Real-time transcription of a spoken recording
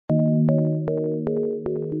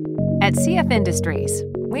At CF Industries,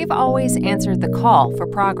 we've always answered the call for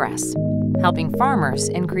progress, helping farmers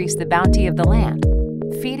increase the bounty of the land,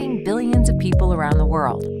 feeding billions of people around the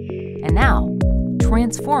world, and now,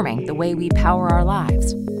 transforming the way we power our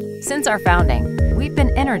lives. Since our founding, we've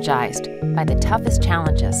been energized by the toughest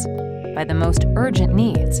challenges, by the most urgent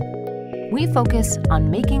needs. We focus on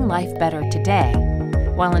making life better today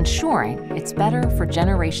while ensuring it's better for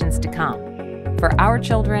generations to come. For our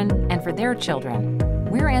children and for their children,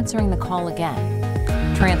 we're answering the call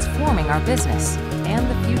again, transforming our business and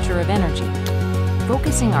the future of energy,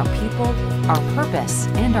 focusing our people, our purpose,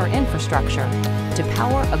 and our infrastructure to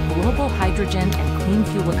power a global hydrogen and clean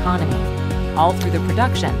fuel economy, all through the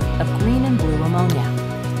production of green and blue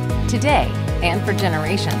ammonia. Today, and for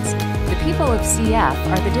generations, the people of CF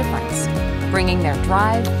are the difference, bringing their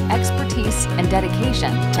drive, expertise, and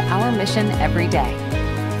dedication to our mission every day,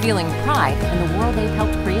 feeling pride in the world they've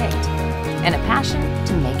helped create, and a passion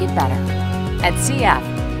to make it better. At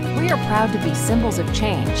CF, we are proud to be symbols of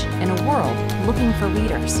change in a world looking for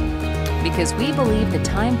leaders, because we believe the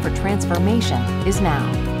time for transformation is now.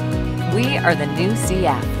 We are the new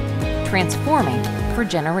CF, transforming for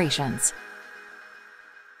generations.